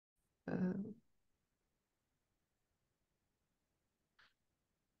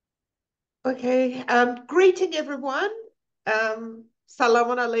Okay, greeting everyone.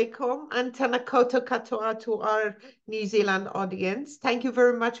 Salaam alaikum and tana koutou katoa to our New Zealand audience. Thank you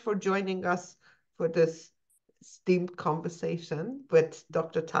very much for joining us for this esteemed conversation with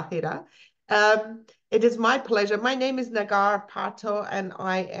Dr. Tahira. It is my pleasure. My name is Nagar Pato, and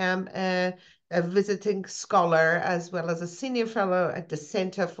I am a visiting scholar as well as a senior fellow at the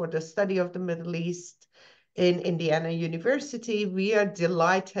Center for the Study of the Middle East in Indiana University. We are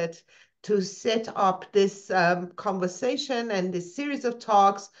delighted to set up this conversation and this series of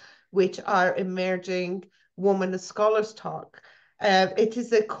talks, which are emerging Women Scholars Talk. It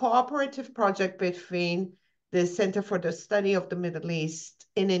is a cooperative project between the Center for the Study of the Middle East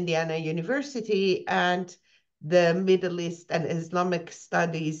in Indiana University and the Middle East and Islamic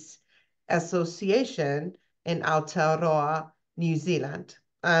Studies Association in Aotearoa, New Zealand,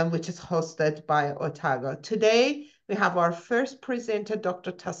 which is hosted by Otago. Today, we have our first presenter,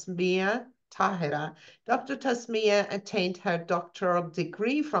 Dr. Tasmia Tahira. Dr. Tasmia attained her doctoral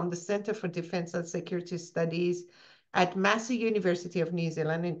degree from the Center for Defense and Security Studies at Massey University of New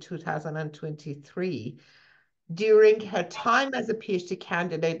Zealand in 2023. During her time as a PhD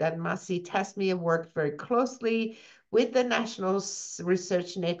candidate at Massey, Tasmia worked very closely with the National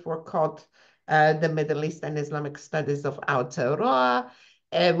Research Network called the Middle East and Islamic Studies of Aotearoa,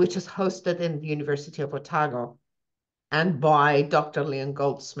 which is hosted in the University of Otago, and by Dr. Leon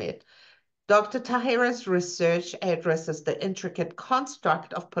Goldsmith. Dr. Tahira's research addresses the intricate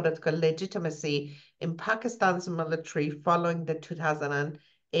construct of political legitimacy in Pakistan's military following the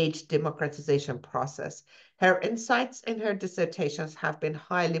 2008 democratization process. Her insights in her dissertations have been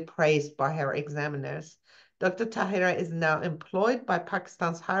highly praised by her examiners. Dr. Tahira is now employed by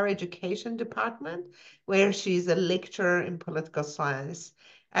Pakistan's Higher Education Department, where she is a lecturer in political science.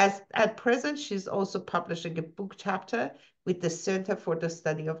 At present, she's also publishing a book chapter with the Center for the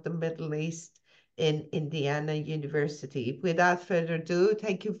Study of the Middle East in Indiana University. Without further ado,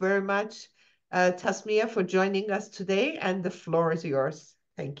 thank you very much, Tasmia, for joining us today, and the floor is yours.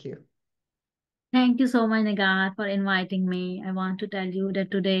 Thank you. Thank you so much, Nagar, for inviting me. I want to tell you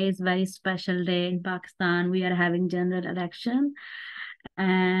that today is a very special day in Pakistan. We are having general election,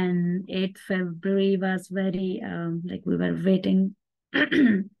 and 8th February was very, like we were waiting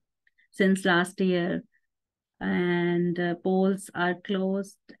since last year, and polls are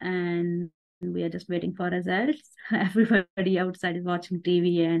closed, and we are just waiting for results. Everybody outside is watching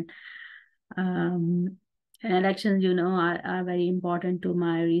TV, and elections, are very important to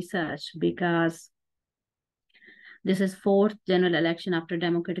my research because this is fourth general election after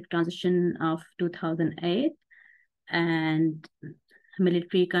democratic transition of 2008, and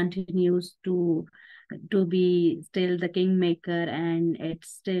military continues to be still the kingmaker, and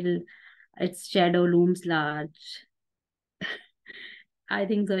its shadow looms large. I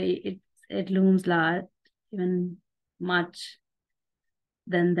think so. It looms large, even much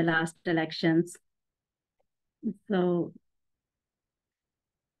than the last elections. So,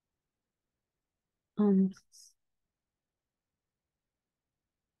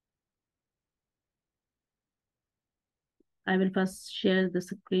 I will first share the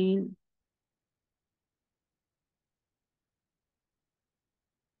screen.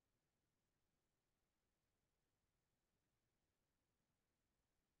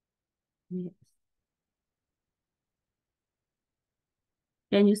 Yes.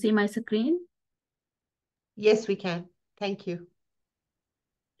 Can you see my screen? Yes, we can. Thank you.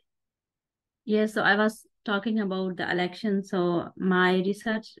 Yes, so I was talking about the election. So my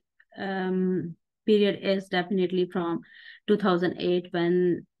research period is definitely from 2008,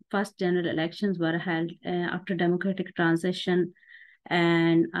 when first general elections were held after democratic transition,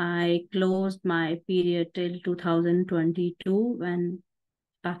 and I closed my period till 2022, when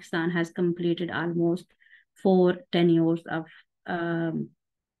Pakistan has completed almost 4 tenures of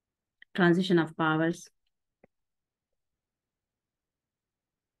transition of powers.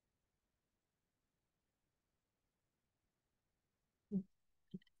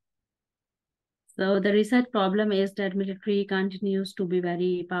 So the research problem is that military continues to be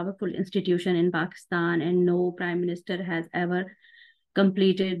very powerful institution in Pakistan, and no prime minister has ever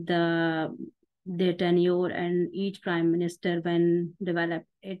completed their tenure, and each prime minister, when developed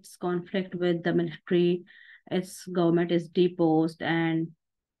its conflict with the military, its government is deposed, and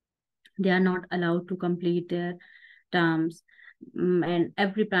they are not allowed to complete their terms. And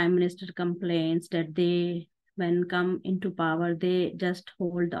every prime minister complains that they, when come into power, they just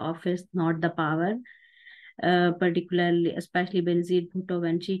hold the office, not the power. particularly, especially Benazir Bhutto,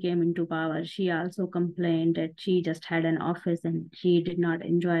 when she came into power, she also complained that she just had an office and she did not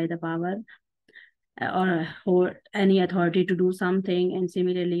enjoy the power or any authority to do something. And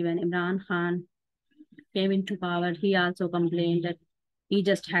similarly, when Imran Khan came into power, he also complained that he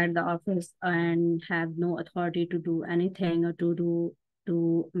just had the office and have no authority to do anything or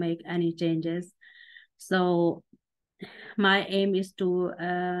to make any changes. So my aim is to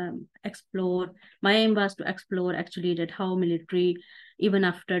explore. My aim was to explore actually that how military, even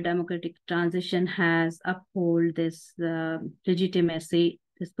after democratic transition, has uphold this legitimacy,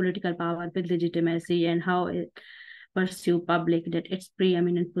 this political power with legitimacy, and how it pursue public that its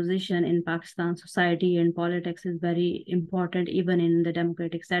preeminent position in Pakistan society and politics is very important even in the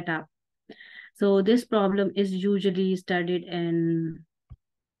democratic setup. So this problem is usually studied in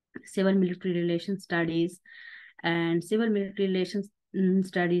civil military relations studies, and civil military relations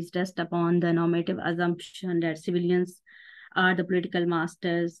studies rest upon the normative assumption that civilians are the political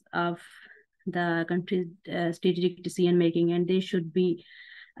masters of the country's strategic decision making, and they should be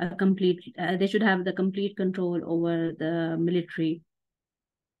they should have the complete control over the military.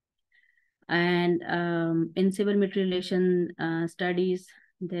 And in civil military relation studies,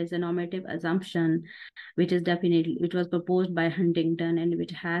 there's a normative assumption which was proposed by Huntington and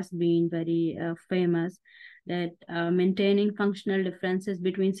which has been very famous, that maintaining functional differences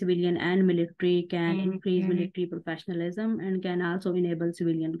between civilian and military can increase military professionalism and can also enable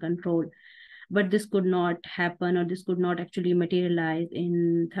civilian control. But this could not happen, or this could not actually materialize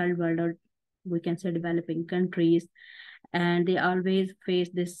in third world, or we can say developing countries. And they always face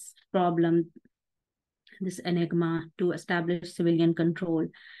this problem, this enigma to establish civilian control.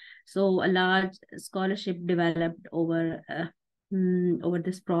 So a large scholarship developed over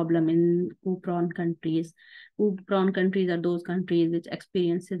this problem in coup-prone countries. Coup-prone countries are those countries which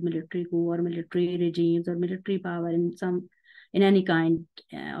experiences military coup or military regimes or military power in any kind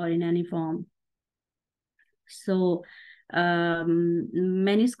or in any form. So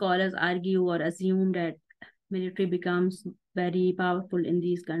many scholars argue or assume that military becomes very powerful in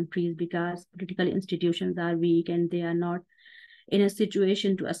these countries because political institutions are weak and they are not in a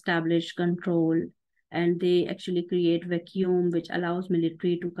situation to establish control, and they actually create vacuum which allows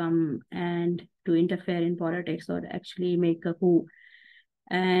military to come and to interfere in politics or actually make a coup.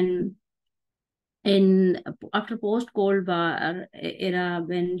 And after post-Cold War era,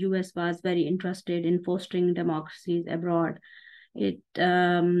 when US was very interested in fostering democracies abroad, it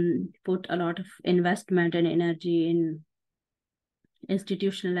put a lot of investment and energy in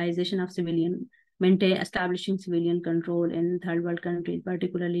institutionalization of establishing civilian control in third world countries,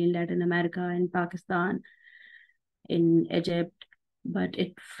 particularly in Latin America, in Pakistan, in Egypt, but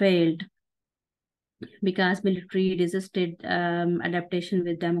it failed because military resisted adaptation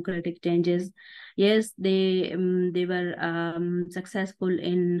with democratic changes. Yes, they were successful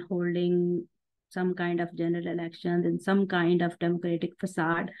in holding some kind of general elections and some kind of democratic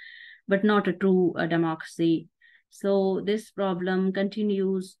facade, but not a true democracy. So this problem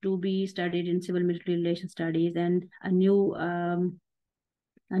continues to be studied in civil military relations studies, and a new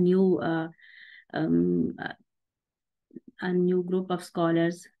group of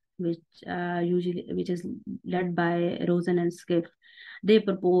scholars, which is led by Rosen and Skiff, they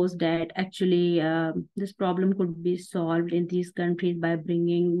propose that actually this problem could be solved in these countries by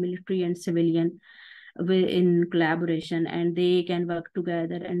bringing military and civilian in collaboration, and they can work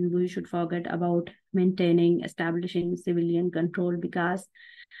together, and we should forget about establishing civilian control, because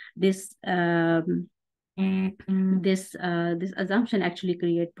this this assumption actually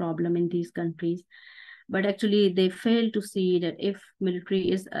create problem in these countries. But actually they fail to see that if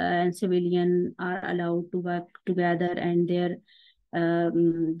military and civilian are allowed to work together and their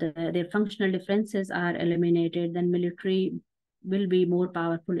functional differences are eliminated, then military will be more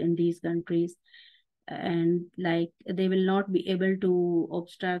powerful in these countries, and like they will not be able to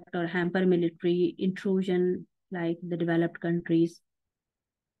obstruct or hamper military intrusion like the developed countries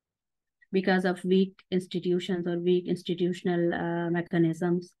because of weak institutions or weak institutional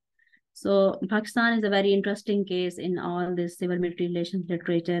mechanisms. So Pakistan is a very interesting case in all this civil military relations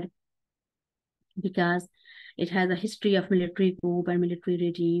literature because it has a history of military coup and military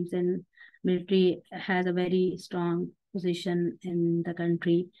regimes, and military has a very strong position in the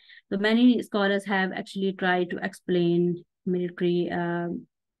country. So many scholars have actually tried to explain military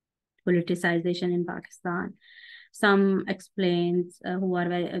politicization in Pakistan. Some explains who are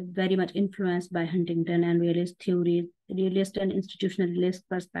very much influenced by Huntington and realist theory, realist and institutionalist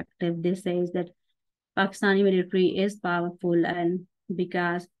perspective. They say that Pakistani military is powerful, and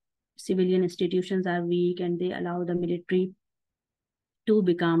because civilian institutions are weak and they allow the military to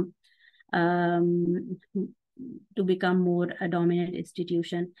become um, to become more a dominant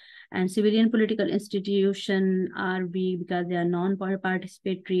institution. And civilian political institutions are weak because they are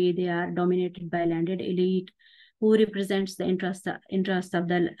non-participatory. They are dominated by landed elite, who represents the interests of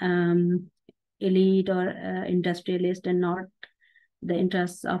the elite or industrialist, and not the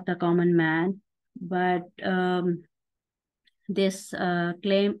interests of the common man. But this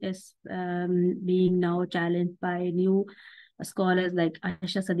claim is being now challenged by new scholars like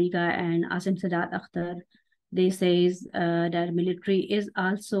Aisha Sadiqa and Asim Sadat Akhtar. They says that military is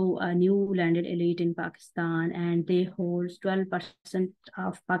also a new landed elite in Pakistan, and they hold 12%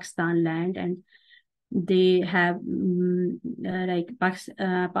 of Pakistan land, and they have past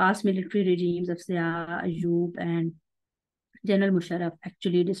military regimes of Zia, Ayub, and General Musharraf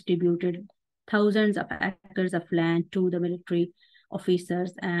actually distributed thousands of acres of land to the military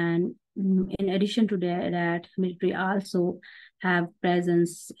officers. And in addition to that, military also have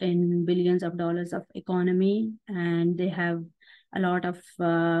presence in billions of dollars of economy, and they have a lot of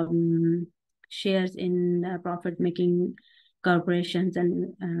shares in profit-making corporations,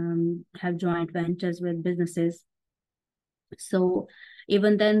 and have joint ventures with businesses. So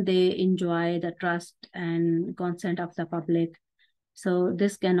even then, they enjoy the trust and consent of the public. So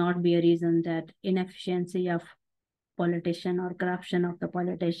this cannot be a reason that inefficiency of politician or corruption of the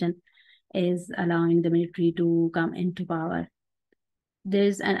politician is allowing the military to come into power. There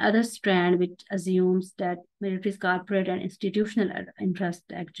is another strand which assumes that military's corporate and institutional interest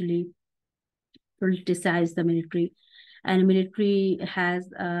actually politicize the military. And military has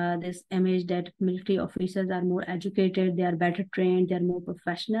this image that military officers are more educated, they are better trained, they are more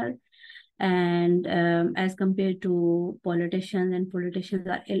professional. And as compared to politicians, and politicians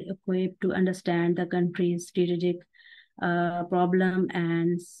are ill-equipped to understand the country's strategic problem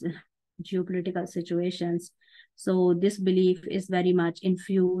and geopolitical situations. So this belief is very much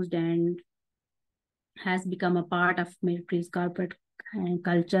infused and has become a part of military's corporate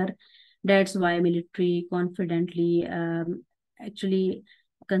culture. That's why military confidently actually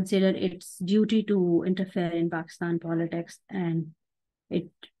consider its duty to interfere in Pakistan politics, and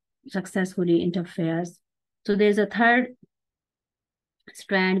it successfully interferes. So there's a third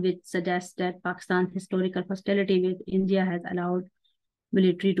strand which suggests that Pakistan's historical hostility with India has allowed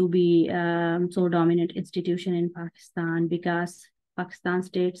military to be so dominant institution in Pakistan, because Pakistan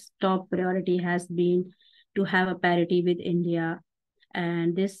state's top priority has been to have a parity with India.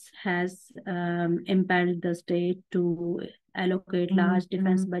 And this has impelled the state to allocate large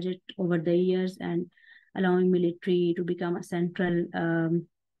defense budget over the years, and allowing military to become a central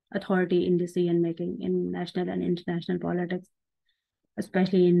authority in decision making in national and international politics,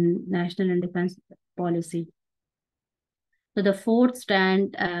 especially in national and defense policy. So the fourth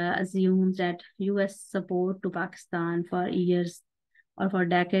strand assumes that U.S. support to Pakistan for years or for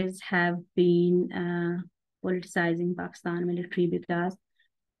decades have been politicizing Pakistan military, because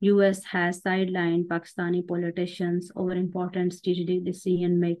U.S. has sidelined Pakistani politicians over important strategic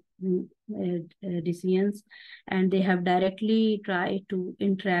decisions, and they have directly tried to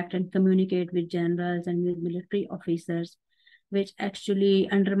interact and communicate with generals and with military officers, which actually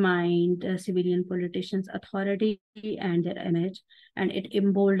undermined civilian politicians' authority and their image, and it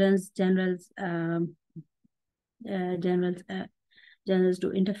emboldens generals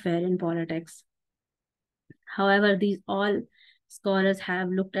to interfere in politics. However, these all scholars have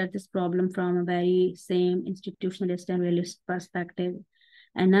looked at this problem from a very same institutionalist and realist perspective,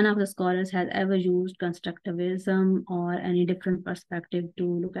 and none of the scholars has ever used constructivism or any different perspective to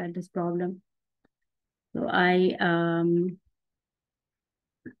look at this problem. So I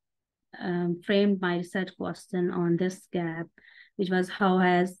framed my research question on this gap, which was how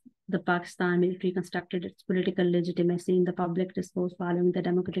has the Pakistan military constructed its political legitimacy in the public discourse following the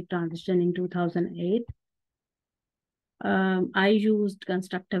democratic transition in 2008. I used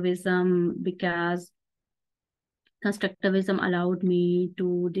constructivism because constructivism allowed me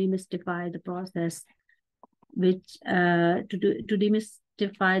to demystify the process, which to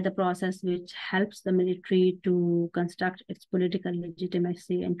demystify the process which helps the military to construct its political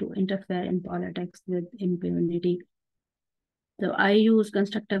legitimacy and to interfere in politics with impunity. So I use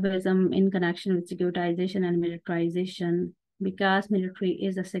constructivism in connection with securitization and militarization, because military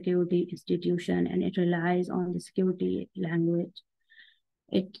is a security institution and it relies on the security language.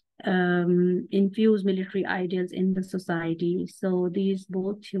 It infuse military ideals in the society. So these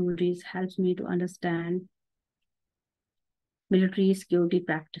both theories helps me to understand military security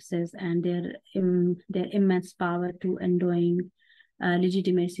practices and their immense power to endowing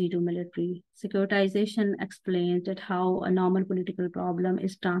legitimacy to military. Securitization explains that how a normal political problem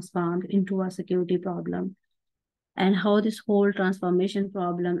is transformed into a security problem. and how this whole transformation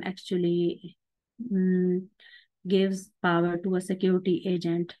problem actually gives power to a security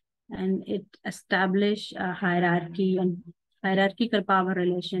agent, and it establishes a hierarchy and hierarchical power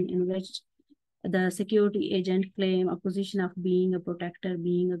relation in which the security agent claim a position of being a protector,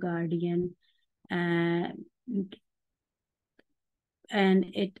 being a guardian, and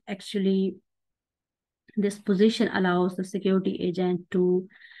it actually, this position allows the security agent to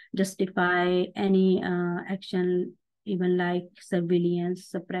justify any action, even like surveillance,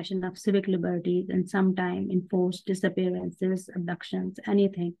 suppression of civic liberties, and sometimes enforced disappearances, abductions,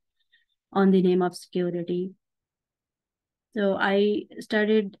 anything on the name of security. So I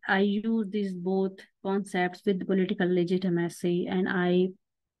use these both concepts with political legitimacy, and I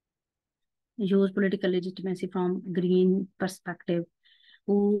use political legitimacy from green perspective,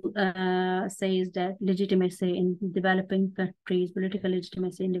 who says that legitimacy in developing countries, political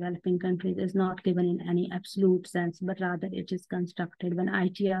legitimacy in developing countries is not given in any absolute sense, but rather it is constructed when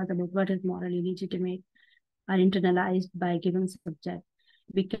ideas about what is morally legitimate are internalized by given subject,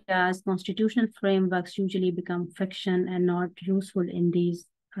 because constitutional frameworks usually become fiction and not useful in these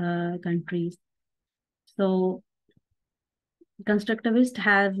countries. So constructivists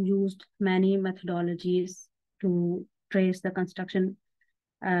have used many methodologies to trace the construction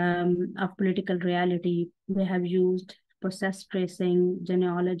of political reality. They have used process tracing,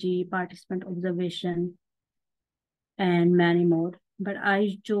 genealogy, participant observation, and many more. But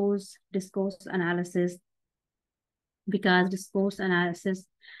I chose discourse analysis because discourse analysis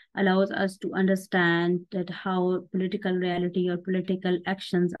allows us to understand that how political reality or political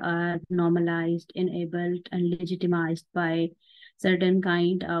actions are normalized, enabled, and legitimized by certain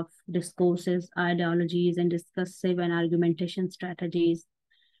kind of discourses, ideologies, and discursive and argumentation strategies.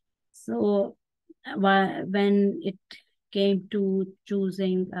 So when it came to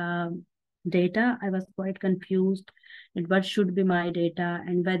choosing data, I was quite confused at what should be my data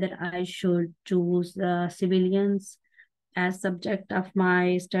and whether I should choose civilians as subject of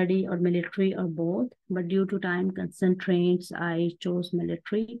my study or military or both. But due to time constraints, I chose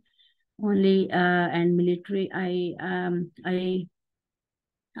military only, and military I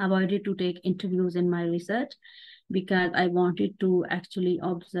avoided to take interviews in my research because I wanted to actually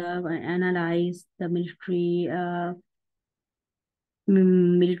observe and analyze the military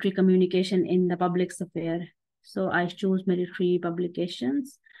communication in the public sphere. So I chose military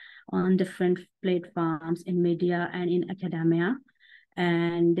publications on different platforms in media and in academia.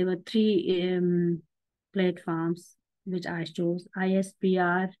 And there were three platforms which I chose: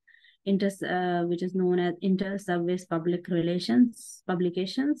 ISPR, which is known as Inter-Service Public Relations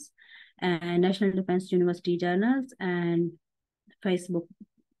Publications, and National Defense University journals, and Facebook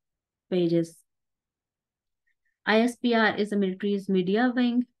pages. ISPR is the military's media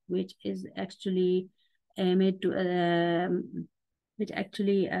wing, which is actually made to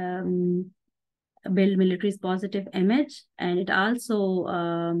build military's positive image, and it also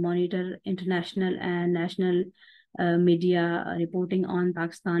monitor international and national media reporting on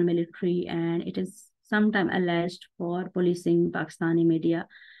Pakistan military, and it is sometimes alleged for policing Pakistani media.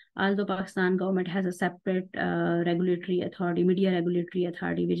 Although Pakistan government has a separate regulatory authority, media regulatory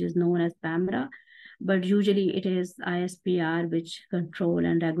authority, which is known as PAMRA, but usually it is ISPR which control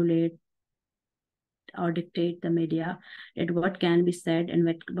and regulate or dictate the media, at what can be said and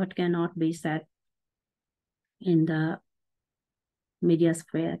what cannot be said in the media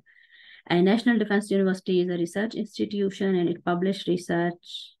sphere. And National Defense University is a research institution, and it published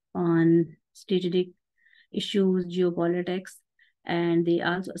research on strategic issues, geopolitics, and they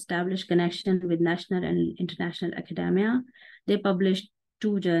also established connection with national and international academia. They published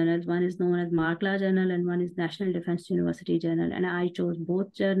two journals. One is known as Markla Journal and one is National Defense University Journal. And I chose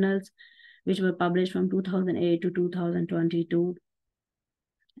both journals, which were published from 2008 to 2022.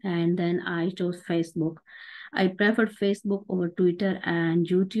 And then I chose Facebook. I preferred Facebook over Twitter and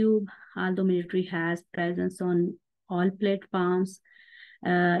YouTube, although military has presence on all platforms.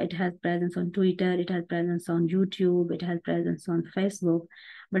 It has presence on Twitter, it has presence on YouTube, it has presence on Facebook.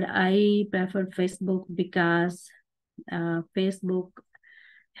 But I preferred Facebook because Facebook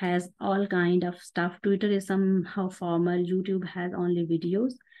has all kind of stuff. Twitter is somehow formal, YouTube has only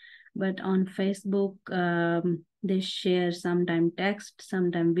videos. But on Facebook, they share sometimes text,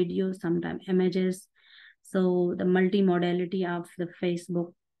 sometimes videos, sometimes images. So the multimodality of the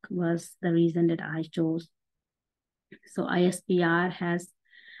Facebook was the reason that I chose. So ISPR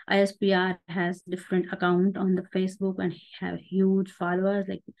has different account on the Facebook and have huge followers.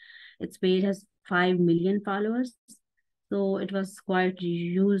 Like its page has 5 million followers. So it was quite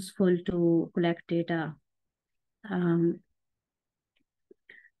useful to collect data.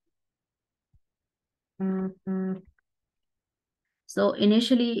 So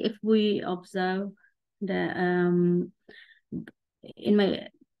initially, if we observe the in my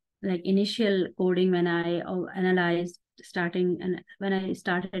initial coding, when I analyzed when I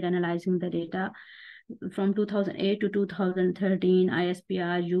started analyzing the data from 2008 to 2013,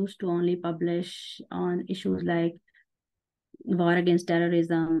 ISPR used to only publish on issues like war against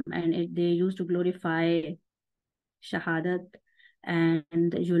terrorism, and they used to glorify shahadat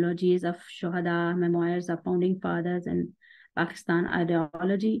and eulogies of shuhada, memoirs of founding fathers and Pakistan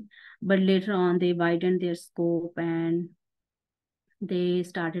ideology. But later on, they widened their scope and they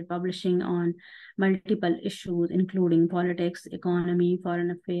started publishing on multiple issues, including politics, economy,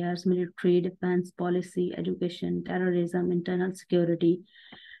 foreign affairs, military, defense policy, education, terrorism, internal security.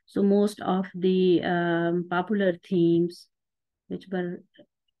 So most of the popular themes which were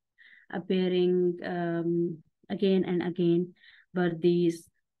appearing again and again were these.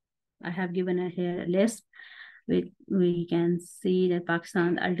 I have given here a list. We can see that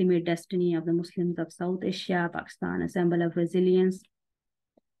Pakistan, the ultimate destiny of the Muslims of South Asia, Pakistan, a symbol of resilience.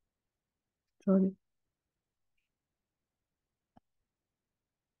 Sorry.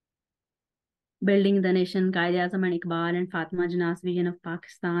 Building the Nation, Quaid-e-Azam and Iqbal and Fatima Jinnah's vision of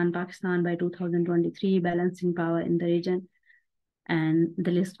Pakistan, Pakistan by 2023, balancing power in the region, and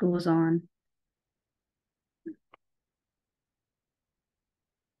the list goes on.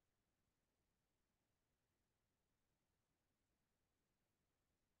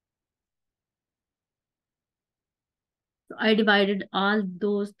 So I divided all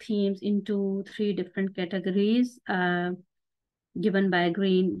those themes into 3 different categories, given by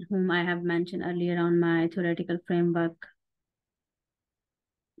Green, whom I have mentioned earlier on my theoretical framework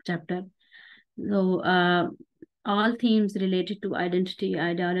chapter. So all themes related to identity,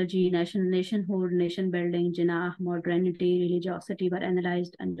 ideology, nationhood, nation building, Jinnah, modernity, religiosity were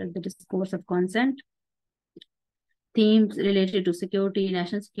analyzed under the discourse of consent. Themes related to security,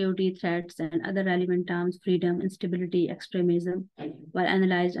 national security, threats, and other relevant terms, freedom, instability, extremism, were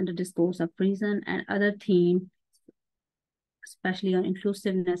analyzed under discourse of reason, and other themes, especially on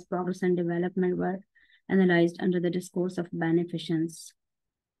inclusiveness, progress, and development, were analyzed under the discourse of beneficence.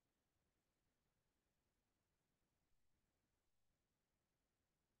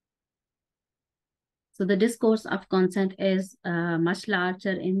 So the discourse of consent is much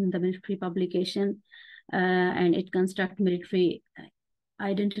larger in the military publication, and it constructs military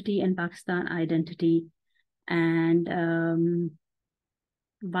identity and Pakistan identity. And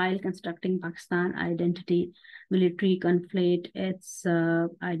while constructing Pakistan identity, military conflate its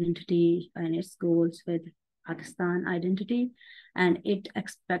identity and its goals with Pakistan identity, and it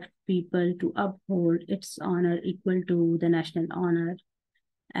expects people to uphold its honor equal to the national honor.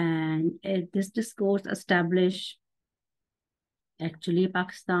 And this discourse established actually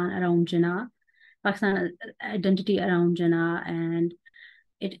Pakistan around Jinnah, Pakistan identity around Jinnah, and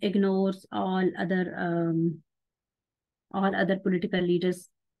it ignores all other political leaders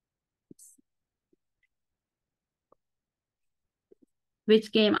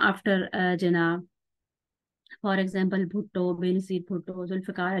which came after Jinnah. For example, Bhutto, Benazir Bhutto,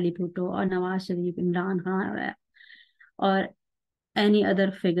 Zulfikar Ali Bhutto, or Nawaz Sharif, Imran Khan, or any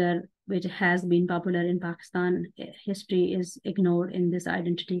other figure which has been popular in Pakistan history is ignored in this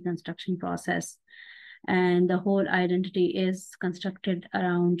identity construction process. And the whole identity is constructed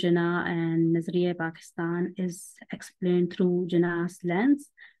around Jinnah, and Nazariya Pakistan is explained through Jinnah's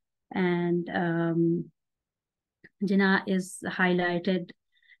lens. And Jinnah is highlighted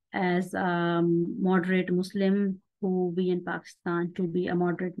as moderate Muslim, who we in Pakistan to be a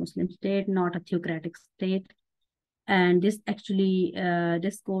moderate Muslim state, not a theocratic state. And this actually,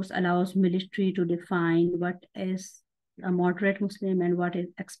 discourse allows military to define what is a moderate Muslim and what is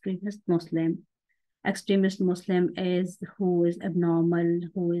extremist Muslim. Extremist Muslim is who is abnormal,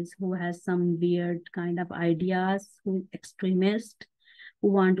 who has some weird kind of ideas, who is extremist, who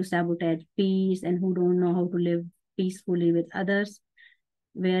want to sabotage peace and who don't know how to live peacefully with others.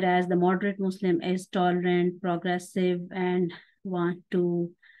 Whereas the moderate Muslim is tolerant, progressive, and want to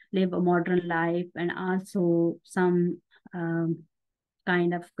live a modern life, and also some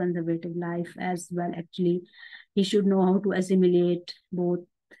kind of conservative life as well. Actually, he should know how to assimilate both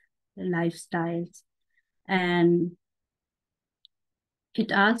lifestyles. And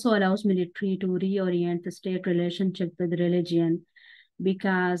it also allows military to reorient the state relationship with religion,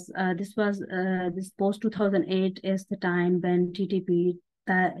 because this post-2008 is the time when TTP,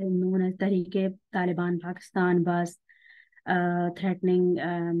 known as Tehreek-e-Taliban Pakistan, was threatening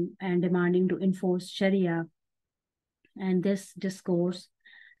and demanding to enforce Sharia. And this discourse,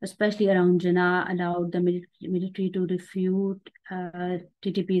 especially around Jinnah, allowed the military to refute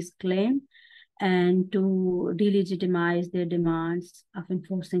TTP's claim and to delegitimize their demands of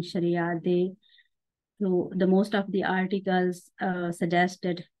enforcing Sharia. So the most of the articles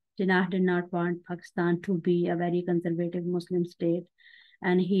suggested Jinnah did not want Pakistan to be a very conservative Muslim state,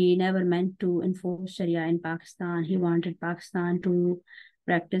 and he never meant to enforce Sharia in Pakistan. He wanted Pakistan to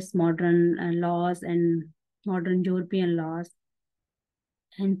practice modern laws and modern European laws,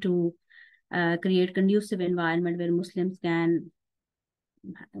 and to create conducive environment where Muslims can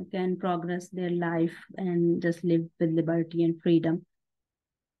progress their life and just live with liberty and freedom.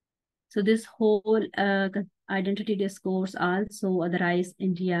 So this whole identity discourse also otherized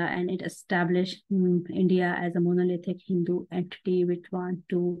India, and it established India as a monolithic Hindu entity which want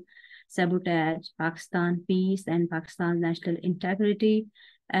to sabotage Pakistan peace and Pakistan's national integrity.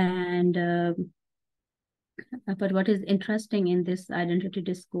 And but what is interesting in this identity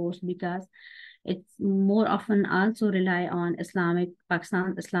discourse, because it's more often also rely on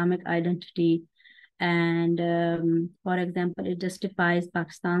Pakistan's Islamic identity. And for example, it justifies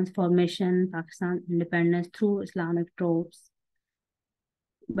Pakistan's formation, Pakistan's independence through Islamic tropes.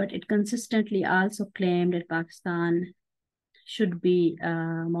 But it consistently also claimed that Pakistan should be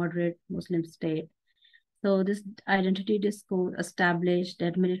a moderate Muslim state. So this identity discourse established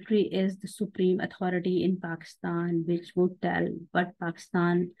that military is the supreme authority in Pakistan, which would tell what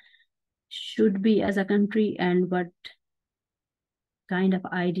Pakistan should be as a country and what kind of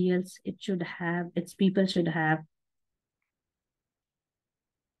ideals it should have, its people should have.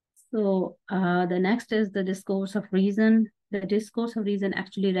 So the next is the discourse of reason. The discourse of reason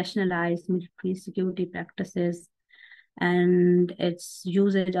actually rationalized military security practices and its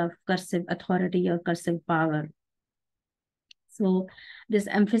usage of coercive authority or coercive power. So this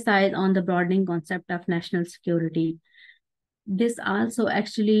emphasized on the broadening concept of national security. This also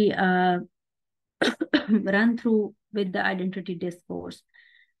actually run through with the identity discourse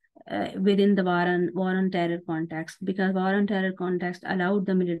within the war on terror context, because war on terror context allowed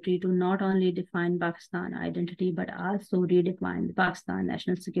the military to not only define Pakistan identity, but also redefine the Pakistan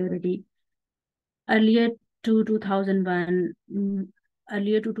national security. Earlier to 2001,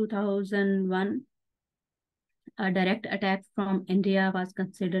 a direct attack from India was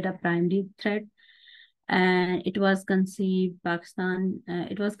considered a primary threat, and it was conceived that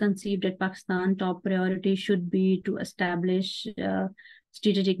Pakistan top priority should be to establish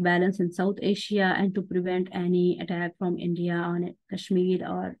strategic balance in South Asia and to prevent any attack from India on Kashmir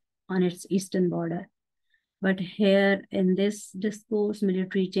or on its eastern border. But here in this discourse,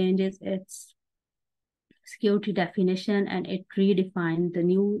 military changes its security definition and it redefined the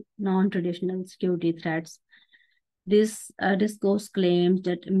new non-traditional security threats. This discourse claims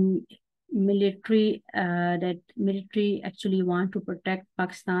that military actually want to protect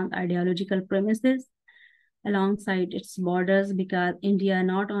Pakistan's ideological premises alongside its borders, because India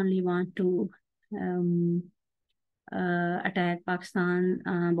not only want to attack Pakistan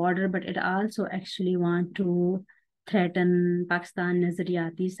border, but it also actually want to threaten Pakistan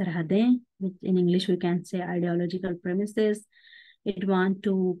Nazariyati Sarhadain, which in English we can say ideological premises. It want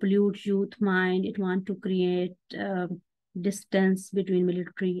to pollute youth mind. It want to create distance between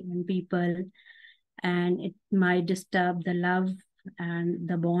military and people, and it might disturb the love and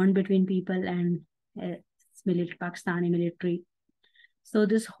the bond between people and Pakistani military. So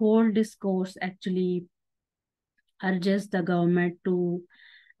this whole discourse actually urges the government to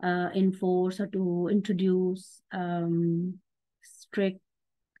enforce or to introduce strict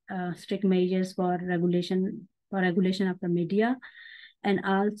measures for regulation of the media, and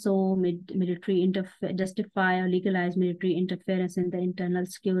also justify or legalize military interference in the internal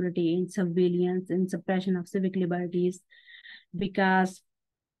security, in surveillance, in suppression of civic liberties, because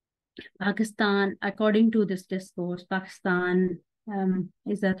Pakistan, according to this discourse, Pakistan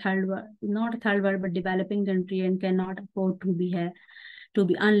is not a third world, but developing country, and cannot afford to be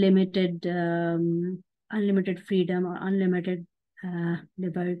unlimited freedom or unlimited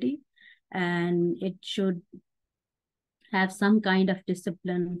liberty, and it should have some kind of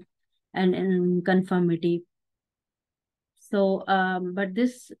discipline and conformity. So, but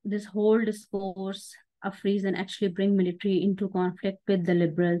this whole discourse of reason actually bring military into conflict with the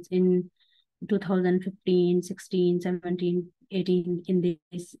liberals in 2015, 16, 17, 18, in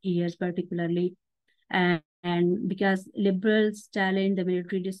these years particularly. And because liberals challenge the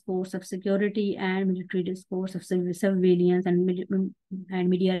military discourse of security and military discourse of surveillance and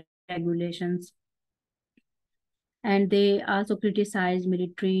media regulations. And they also criticize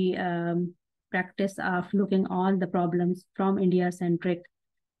military practice of looking all the problems from India-centric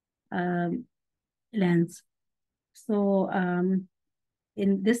lens. So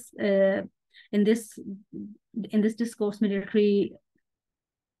in this discourse, military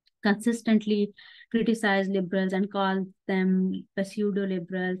consistently criticized liberals and called them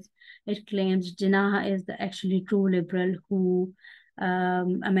pseudo-liberals. It claims Jinnah is the actually true liberal who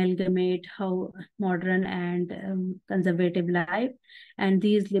amalgamate how modern and conservative life. And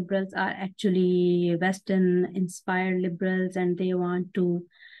these liberals are actually Western-inspired liberals, and they want to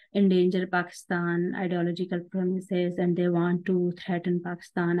endanger Pakistan ideological premises, and they want to threaten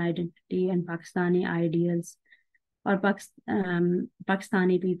Pakistan identity and Pakistani ideals or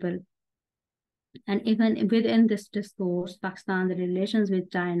Pakistani people. And even within this discourse, Pakistan's relations with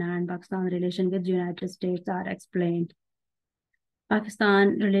China and Pakistan's relation with the United States are explained.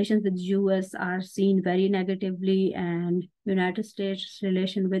 Pakistan relations with US are seen very negatively, and United States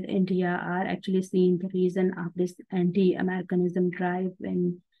relation with India are actually seen the reason of this anti-Americanism drive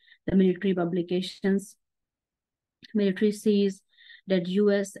in the military publications. Military sees that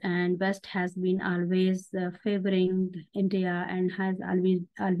US and West has been always favoring India and has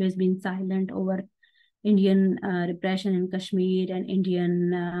always been silent over Indian repression in Kashmir and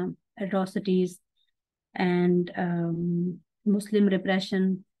Indian atrocities and Muslim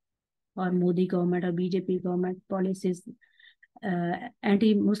repression or Modi government or BJP government policies,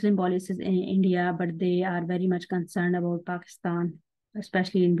 anti-Muslim policies in India, but they are very much concerned about Pakistan,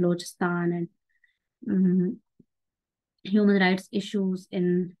 especially in Balochistan and human rights issues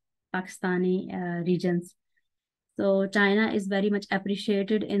in Pakistani regions. So China is very much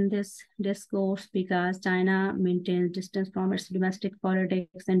appreciated in this discourse because China maintains distance from its domestic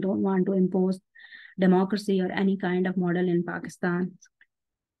politics and don't want to impose democracy or any kind of model in Pakistan.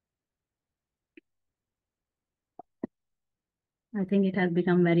 I think it has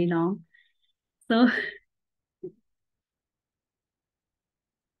become very long. So,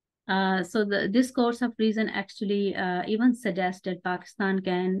 so the discourse of reason actually even suggests that Pakistan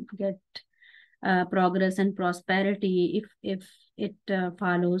can get progress and prosperity if it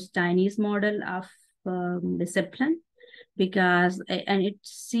follows Chinese model of discipline, because and it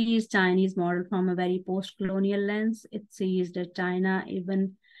sees Chinese model from a very post-colonial lens. It sees that China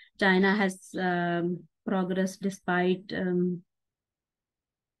has progressed despite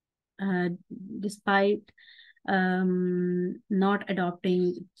not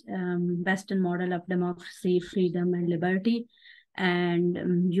adopting Western model of democracy, freedom, and liberty.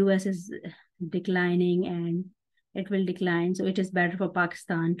 And US is declining and it will decline. So it is better for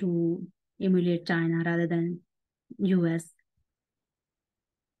Pakistan to emulate China rather than US.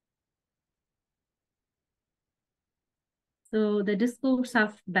 So the discourse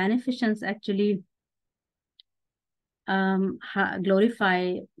of beneficence actually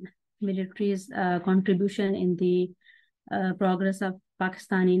glorify military's contribution in the progress of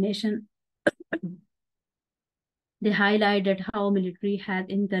Pakistani nation. They highlighted how military has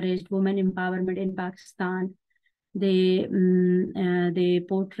encouraged women empowerment in Pakistan. They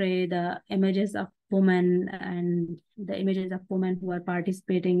portray the images of women and the images of women who are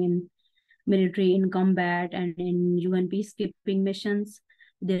participating in military, in combat, and in UN peacekeeping missions.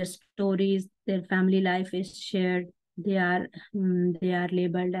 Their stories, their family life is shared. They are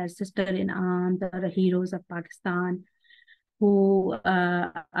labeled as sister in arms or heroes of Pakistan, who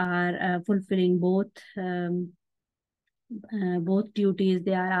are fulfilling both duties.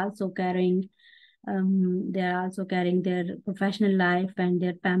 They are also carrying their professional life and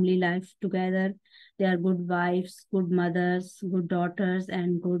their family life together. They are good wives, good mothers, good daughters,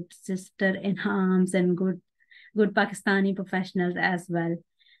 and good sister in arms, and good Pakistani professionals as well.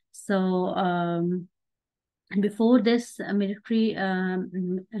 So before this, military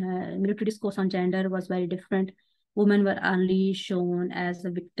discourse on gender was very different. Women were only shown as a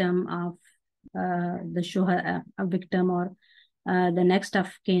victim of a victim or the next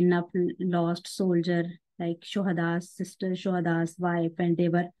of kin of lost soldier, like Shohada's sister, Shohada's wife, and they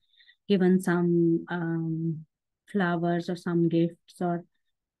were given some flowers or some gifts or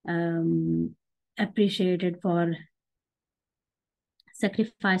appreciated for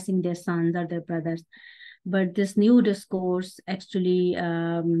sacrificing their sons or their brothers. But this new discourse actually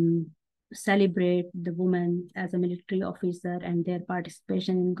celebrate the women as a military officer and their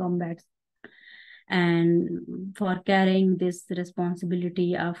participation in combat, and for carrying this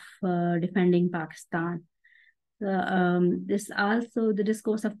responsibility of defending Pakistan. The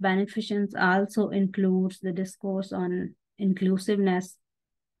discourse of beneficence also includes the discourse on inclusiveness.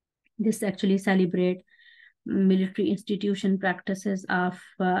 This actually celebrate military institution practices of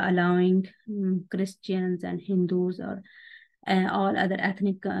allowing Christians and Hindus or all other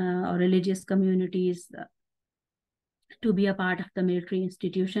ethnic or religious communities to be a part of the military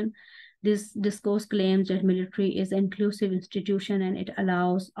institution. This discourse claims that military is an inclusive institution and it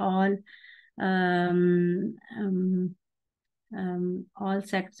allows all all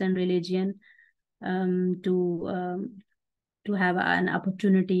sects and religion to have an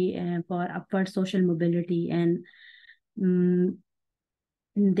opportunity for upward social mobility, and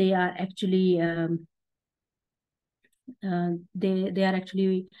they are actually they are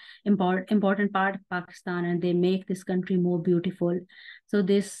actually important part of Pakistan, and they make this country more beautiful. So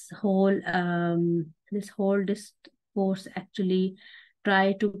this whole discourse actually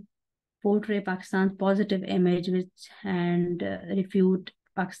try to portray Pakistan's positive image, which and refute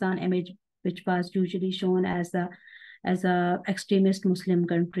Pakistan image, which was usually shown as a extremist Muslim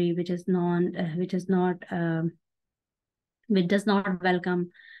country, which is which does not welcome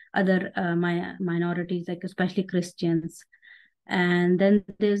other minorities, like especially Christians. And then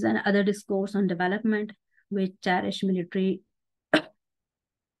there's another discourse on development, which cherish military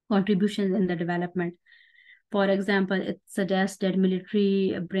contributions in the development. For example, it suggests that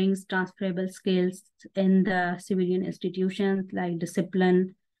military brings transferable skills in the civilian institutions like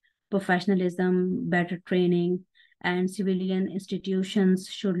discipline, professionalism, better training, and civilian institutions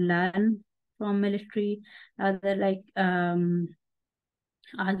should learn from military.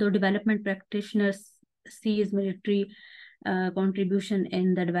 Although development practitioners sees military contribution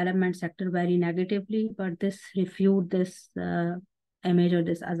in the development sector very negatively, but this refute this image or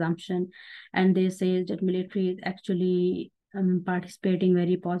this assumption, and they say that military is actually participating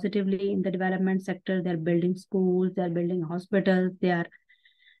very positively in the development sector. They're building schools, they're building hospitals, they are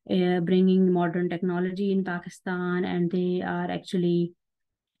bringing modern technology in Pakistan, and they are actually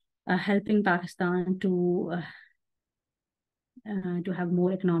helping Pakistan to have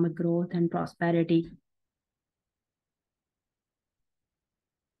more economic growth and prosperity.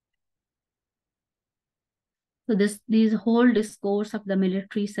 So these whole discourse of the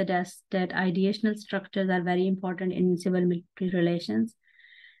military suggests that ideational structures are very important in civil-military relations,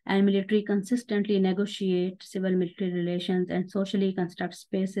 and military consistently negotiate civil-military relations and socially construct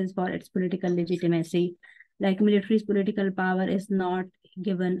spaces for its political legitimacy. Like military's political power is not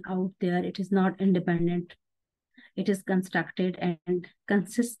given out there, it is not independent. It is constructed, and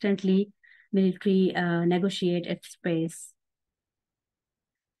consistently military negotiate its space.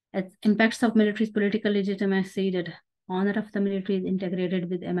 Its impacts of military's political legitimacy, that honor of the military is integrated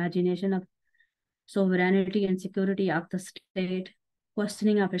with imagination of sovereignty and security of the state.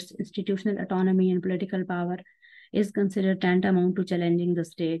 Questioning of its institutional autonomy and political power is considered tantamount to challenging the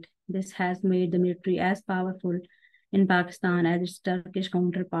state. This has made the military as powerful in Pakistan as its Turkish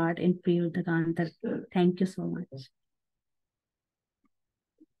counterpart in Priud Khantar. Thank you so much.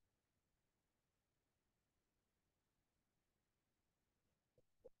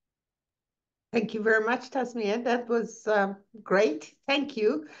 Thank you very much, Tasmia. That was great. Thank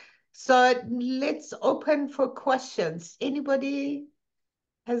you. So let's open for questions. Anybody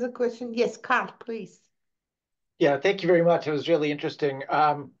has a question? Yes, Carl, please. Yeah, thank you very much. It was really interesting.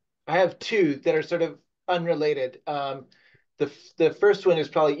 I have two that are sort of unrelated. The first one is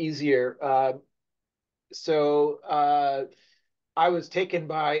probably easier. I was taken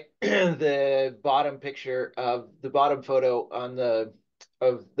by the bottom picture of the bottom photo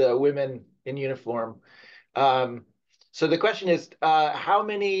of the women in uniform. So the question is, how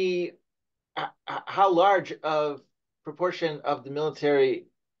large of proportion of the military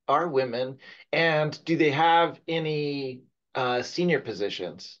are women, and do they have any senior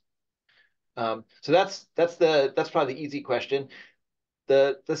positions? So that's probably the easy question.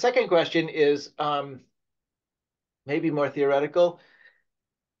 The second question is maybe more theoretical.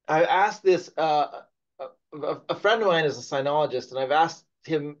 I asked this a friend of mine is a sinologist, and I've asked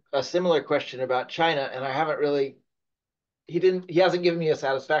him a similar question about China, and I haven't really. He hasn't given me a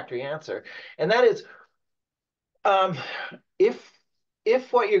satisfactory answer, and that is, if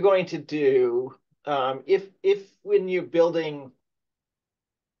what you're going to do, if when you're building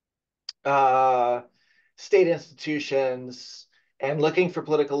state institutions and looking for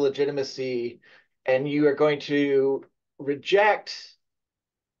political legitimacy, and you are going to reject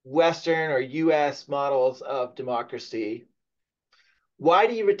Western or US models of democracy, why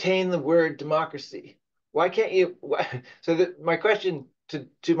do you retain the word democracy? Why can't you? My question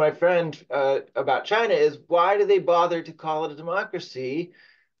to my friend about China is, why do they bother to call it a democracy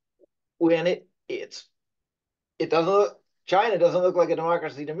when China doesn't look like a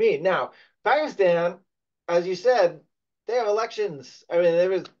democracy to me? Now, Pakistan, as you said, they have elections. I mean,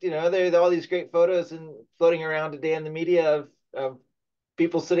 there are all these great photos and floating around today in the media of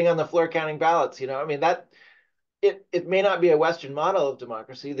people sitting on the floor counting ballots. I mean, that it may not be a Western model of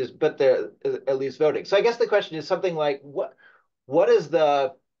democracy, but they're at least voting. So I guess the question is something like, what is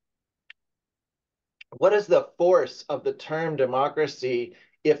the force of the term democracy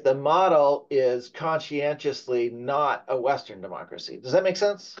if the model is conscientiously not a Western democracy. Does that make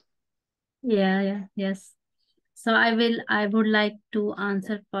sense? Yes. So I would like to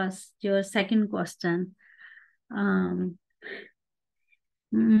answer first your second question. Um,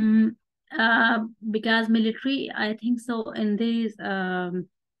 mm, because military, I think so in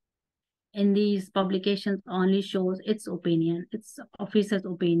these publications only shows its opinion, its officers'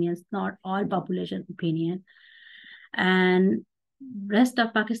 opinions, not all population opinion. And rest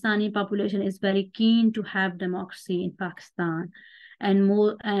of Pakistani population is very keen to have democracy in Pakistan,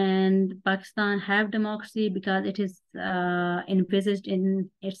 and Pakistan have democracy because it is envisaged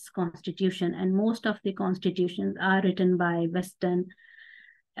in its constitution, and most of the constitutions are written by Western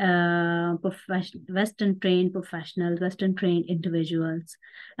trained professionals, Western trained individuals.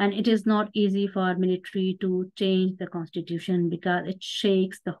 And it is not easy for military to change the constitution because it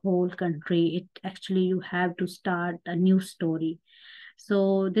shakes the whole country. It actually, you have to start a new story.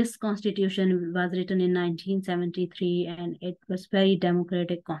 So this constitution was written in 1973 and it was very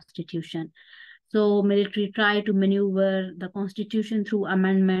democratic constitution. So military try to maneuver the constitution through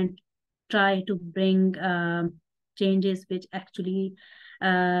amendment, try to bring changes which actually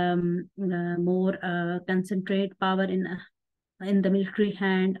more concentrate power in the military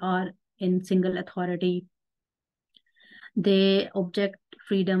hand or in single authority. They object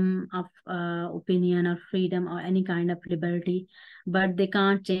freedom of opinion or freedom or any kind of liberty, but they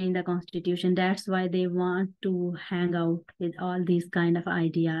can't change the constitution. That's why they want to hang out with all these kind of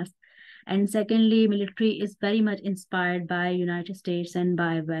ideas. And secondly, military is very much inspired by United States and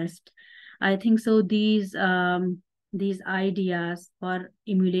by West. I think so. These ideas for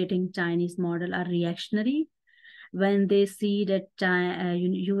emulating Chinese model are reactionary when they see that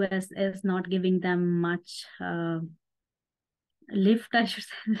US is not giving them much lift, I should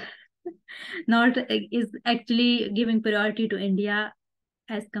say, not is actually giving priority to India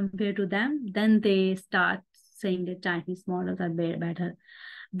as compared to them, then they start saying that Chinese models are better.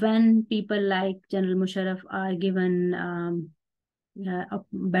 When people like General Musharraf are given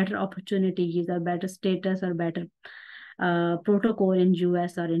better opportunities or better status or better protocol in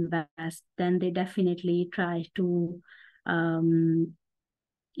US or in West, then they definitely try to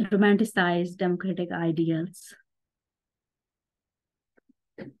romanticize democratic ideals.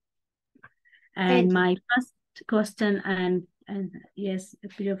 And my first question, and yes,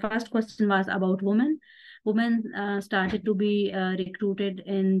 your first question was about women. Women started to be recruited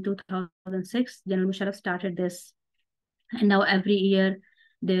in 2006. General Musharraf started this, and now every year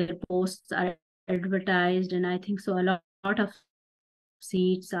their posts are advertised, and I think so a lot of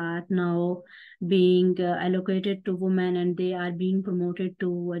seats are now being allocated to women, and they are being promoted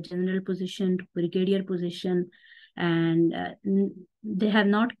to a general position, to brigadier position, and they have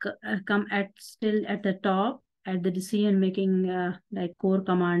not come still at the top at the decision making like core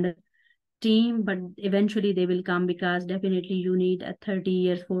commander team, but eventually they will come because definitely you need a 30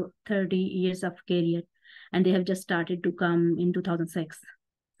 years of career, and they have just started to come in 2006.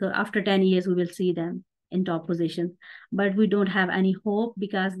 So after 10 years we will see them in top positions, but we don't have any hope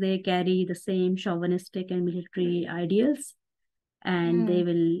because they carry the same chauvinistic and military ideals, and they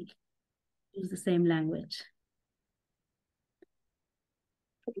will use the same language.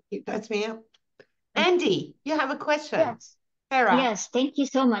 That's me. Andy, you have a question? Yes. Tahira. Yes, thank you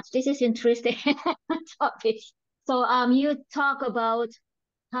so much. This is interesting topic. So you talk about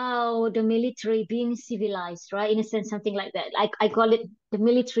how the military being civilized, right? In a sense, something like that. Like I call it the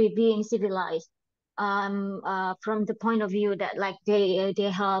military being civilized. From the point of view that like they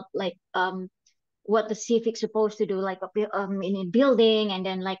help like what the civic supposed to do, like in a building, and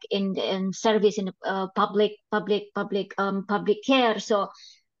then like in service in public care. So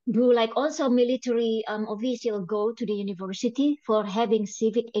do like also military official go to the university for having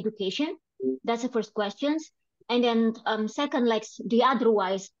civic education? That's the first questions. And then second, like the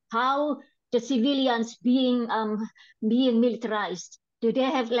otherwise, how the civilians being militarized? Do they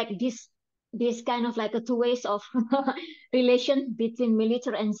have like this kind of like a two ways of relation between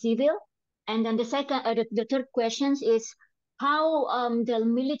military and civil? And then the second, the third questions is how the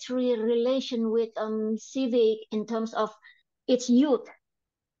military relation with civic in terms of its youth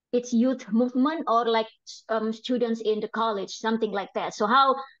movement, or like students in the college, something like that. So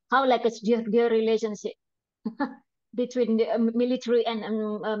how like it's their relationship between the military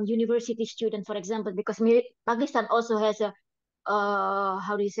and university student, for example, because Pakistan also has a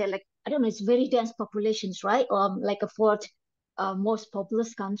how do you say, like, I don't know, it's very dense populations, right? Like a fourth most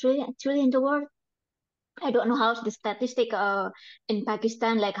populous country actually in the world. I don't know how's the statistic in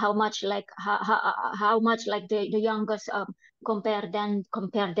Pakistan, like how much like how much like the youngest compare than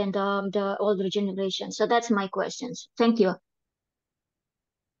the older generation. So that's my questions. Thank you.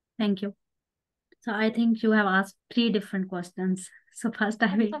 Thank you. So I think you have asked 3 different questions. So first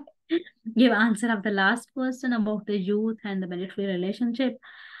I will give answer of the last question about the youth and the military relationship.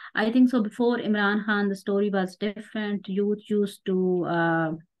 I think so before Imran Khan, the story was different. Youth used to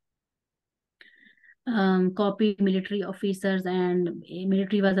copy military officers, and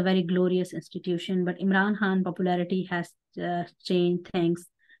military was a very glorious institution. But Imran Khan popularity has changed things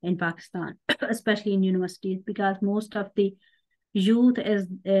in Pakistan, especially in universities, because most of the youth is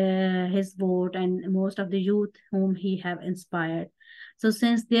his vote, and most of the youth whom he have inspired. So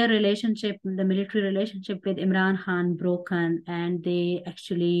since their relationship, the military relationship with Imran Khan broken, and they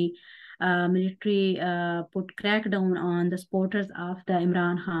actually military put crackdown on the supporters of the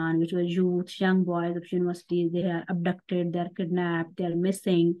Imran Khan, which were youth, young boys of universities. They are abducted, they are kidnapped, they are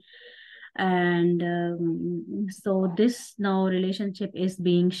missing, and so this now relationship is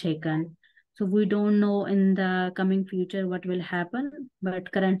being shaken. So we don't know in the coming future what will happen,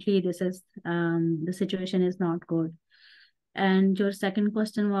 but currently this is the situation is not good. And your second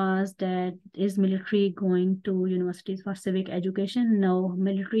question was that is military going to universities for civic education? No,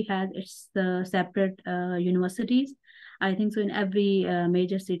 military has its separate universities. I think so. In every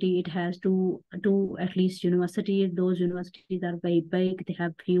major city, it has two at least universities. Those universities are very big. They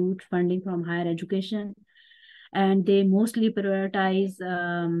have huge funding from higher education, and they mostly prioritize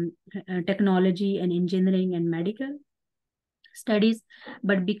technology and engineering and medical studies.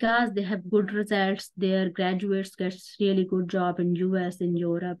 But because they have good results, their graduates get really good job in US, in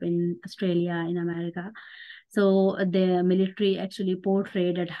Europe, in Australia, in America. So the military actually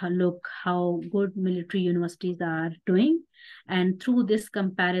portrayed at how, look how good military universities are doing, and through this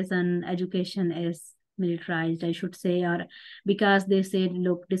comparison education is militarized, I should say, or because they said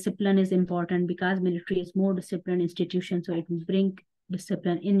look, discipline is important, because military is more disciplined institution, so it will bring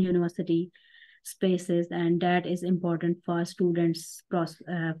discipline in university spaces, and that is important for students,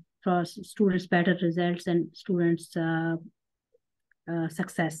 for students better results and students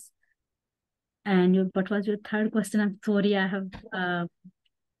success. And what was your third question? I'm sorry, I have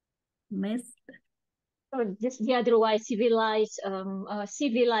missed. Just the otherwise civilized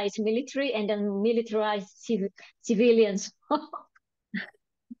military and then militarized civilians.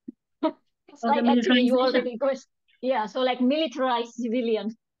 It's Or the like actually you militarization. already go. Yeah, so like militarized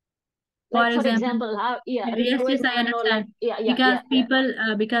civilians. For Like for example, example, how yes, yes, I recruitment or like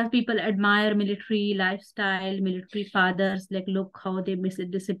understand. Because people admire military lifestyle, military fathers. Like, look how they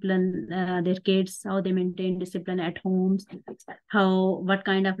discipline their kids, how they maintain discipline at homes, what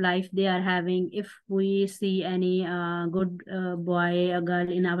kind of life they are having. If we see any good boy or girl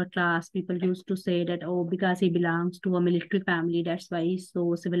in our class, people used to say that, oh, because he belongs to a military family, that's why he's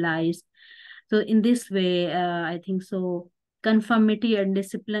so civilized. So in this way, I think so. Conformity and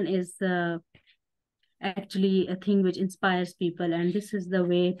discipline is actually a thing which inspires people, and this is the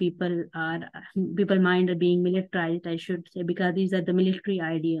way people mind are being militarized, I should say, because these are the military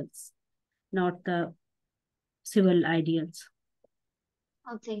ideals, not the civil ideals.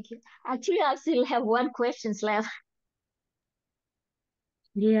 Oh, thank you. Actually, I still have one question left.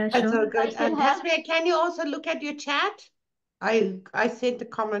 Yeah, That's sure. all good. And Tasmia, can you also look at your chat? I sent a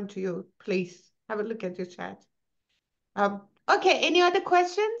comment to you. Please have a look at your chat. Okay, any other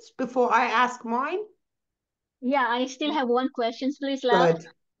questions before I ask mine? Yeah, I still have one question, please, left.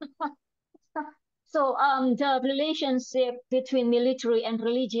 Good. So, the relationship between military and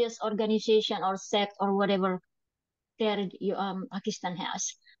religious organization or sect or whatever there Pakistan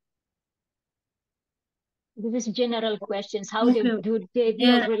has. This is general questions. How Okay. do they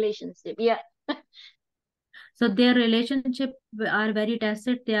build relationship? Yeah. So their relationship are very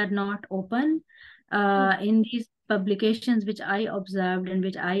tacit. They are not open. In these publications which I observed and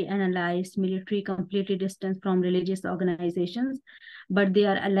which I analyzed, military completely distanced from religious organizations, but they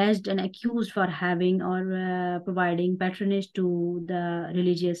are alleged and accused for having or providing patronage to the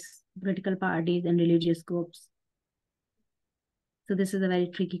religious political parties and religious groups. So this is a very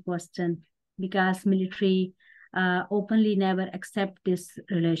tricky question, because military openly never accept this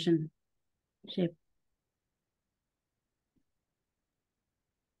relationship.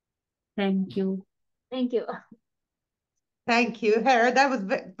 Thank you. Thank you. Thank you, Hera. That was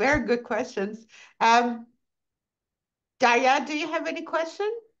very good questions. Daya, do you have any question,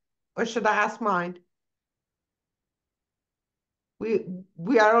 or should I ask mine?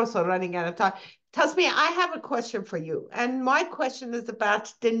 We are also running out of time. Tasmia, I have a question for you, and my question is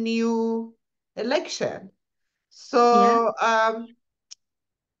about the new election. So,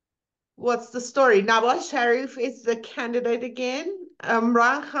 what's the story? Nawaz Sharif is the candidate again.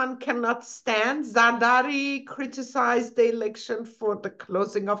 Imran Khan cannot stand. Zardari criticized the election for the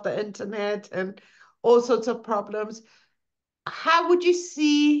closing of the internet and all sorts of problems. how would you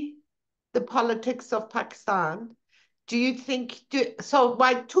see the politics of Pakistan? Do you think, so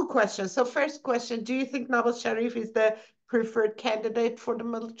my two questions. So first question, do you think Nawaz Sharif is the preferred candidate for the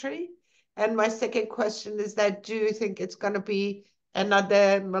military? And my second question is that, do you think it's going to be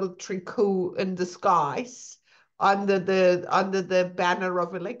another military coup in disguise under the banner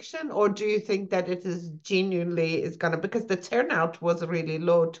of election? Or do you think that it is genuinely is going to, because the turnout was really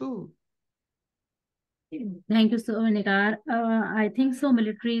low too? Thank you so much, Nigar. I think so.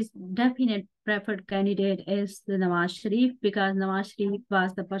 Military's definite preferred candidate is the Nawaz Sharif, because Nawaz Sharif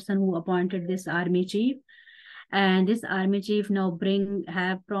was the person who appointed this army chief, and this army chief now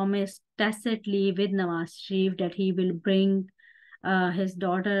have promised tacitly with Nawaz Sharif that he will bring his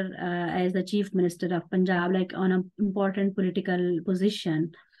daughter as the chief minister of Punjab, like on an important political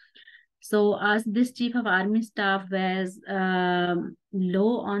position. So as this chief of army staff was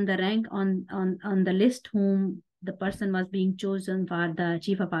low on the rank on the list whom the person was being chosen for the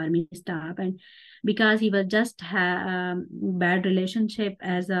chief of army staff, and because he was just bad relationship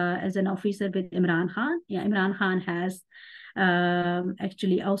as an officer with Imran Khan. Yeah, Imran Khan has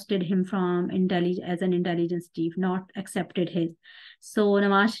actually ousted him from as an intelligence chief, not accepted his. So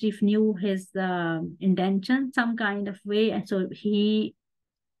Nawaz Sharif knew his intention some kind of way, and so he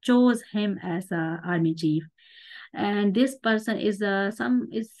chose him as a army chief. And this person is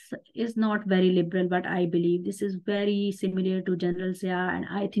is not very liberal, but I believe this is very similar to General Zia, and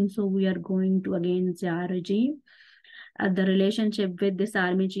I think so we are going to again Zia regime. The relationship with this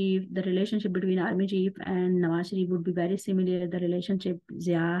army chief, the relationship between army chief and Nawaz Sharif would be very similar. The relationship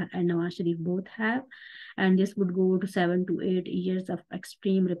Zia and Nawaz Sharif both have, and this would go to 7 to 8 years of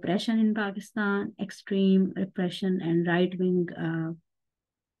extreme repression in Pakistan, extreme repression and right wing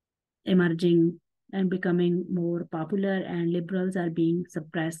emerging and becoming more popular, and liberals are being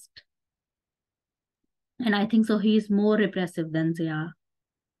suppressed. And I think so he is more repressive than Zia.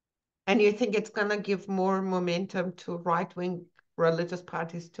 And you think it's going to give more momentum to right-wing religious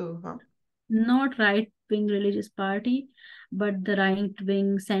parties too, huh? Not right-wing religious party, but the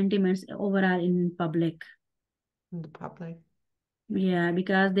right-wing sentiments overall in public. In the public. Yeah,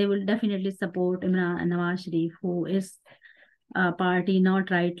 because they will definitely support Imran and Nawaz Sharif, who is a party not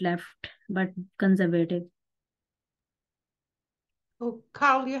right, left, but conservative. Oh,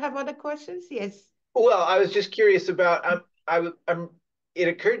 Carl, you have other questions? Yes. Well, I was just curious about it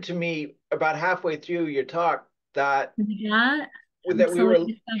occurred to me about halfway through your talk that Yeah, that we so were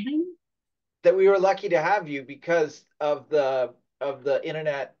disturbing. that we were lucky to have you because of the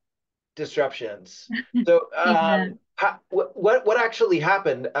internet disruptions. So, Yeah. what actually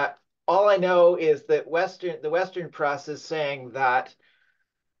happened? All I know is that the Western press is saying that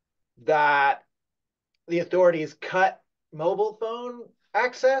the authorities cut mobile phone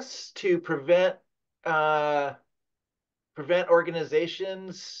access to uh, prevent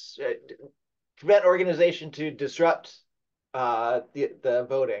organizations prevent organization to disrupt the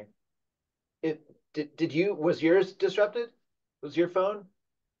voting. Was yours disrupted? Was your phone?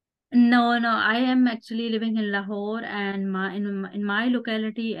 No, no, I am actually living in Lahore, and in my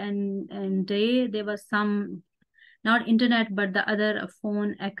locality and there was some, not internet, but the other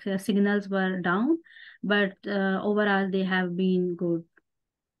phone signals were down, but overall they have been good.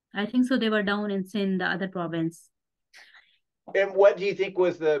 I think so they were down in Sindh, the other province. And what do you think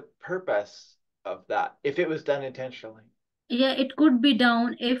was the purpose of that, if it was done intentionally? Yeah, it could be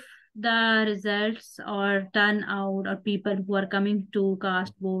down if the results or turnout or people who are coming to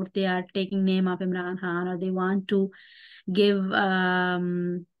cast vote, they are taking name of Imran Khan, or they want to give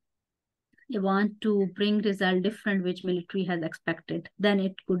they want to bring result different which military has expected, then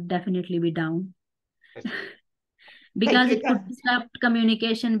it could definitely be down. Because Thank you. it could disrupt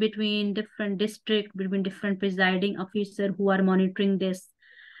communication between different district, between different presiding officer who are monitoring this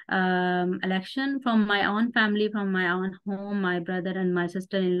election. From my own family, from my own home, my brother and my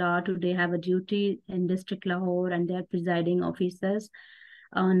sister-in-law today have a duty in district Lahore, and they are presiding officers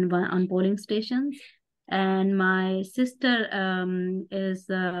on polling stations. And my sister is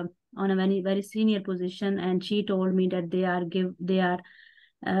on a very senior position, and she told me that they are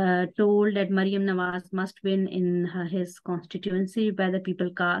told that Mariam Nawaz must win in his constituency, whether people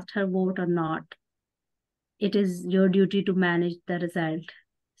cast her vote or not. It is your duty to manage the result.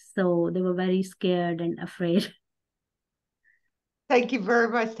 So they were very scared and afraid. Thank you very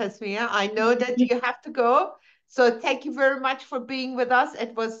much, Tasmia. I know that you have to go. So thank you very much for being with us.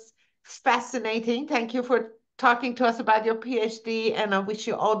 It was fascinating. Thank you for talking to us about your PhD, and I wish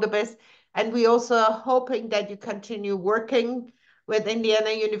you all the best. And we also are hoping that you continue working with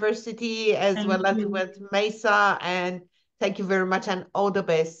Indiana University as Thank well as you. with Mesa. And thank you very much and all the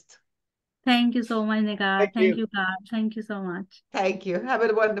best. Thank you so much, Nagar. Thank Thank you. you, God. Thank you so much. Thank you. Have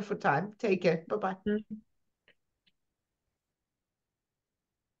a wonderful time. Take care. Bye-bye.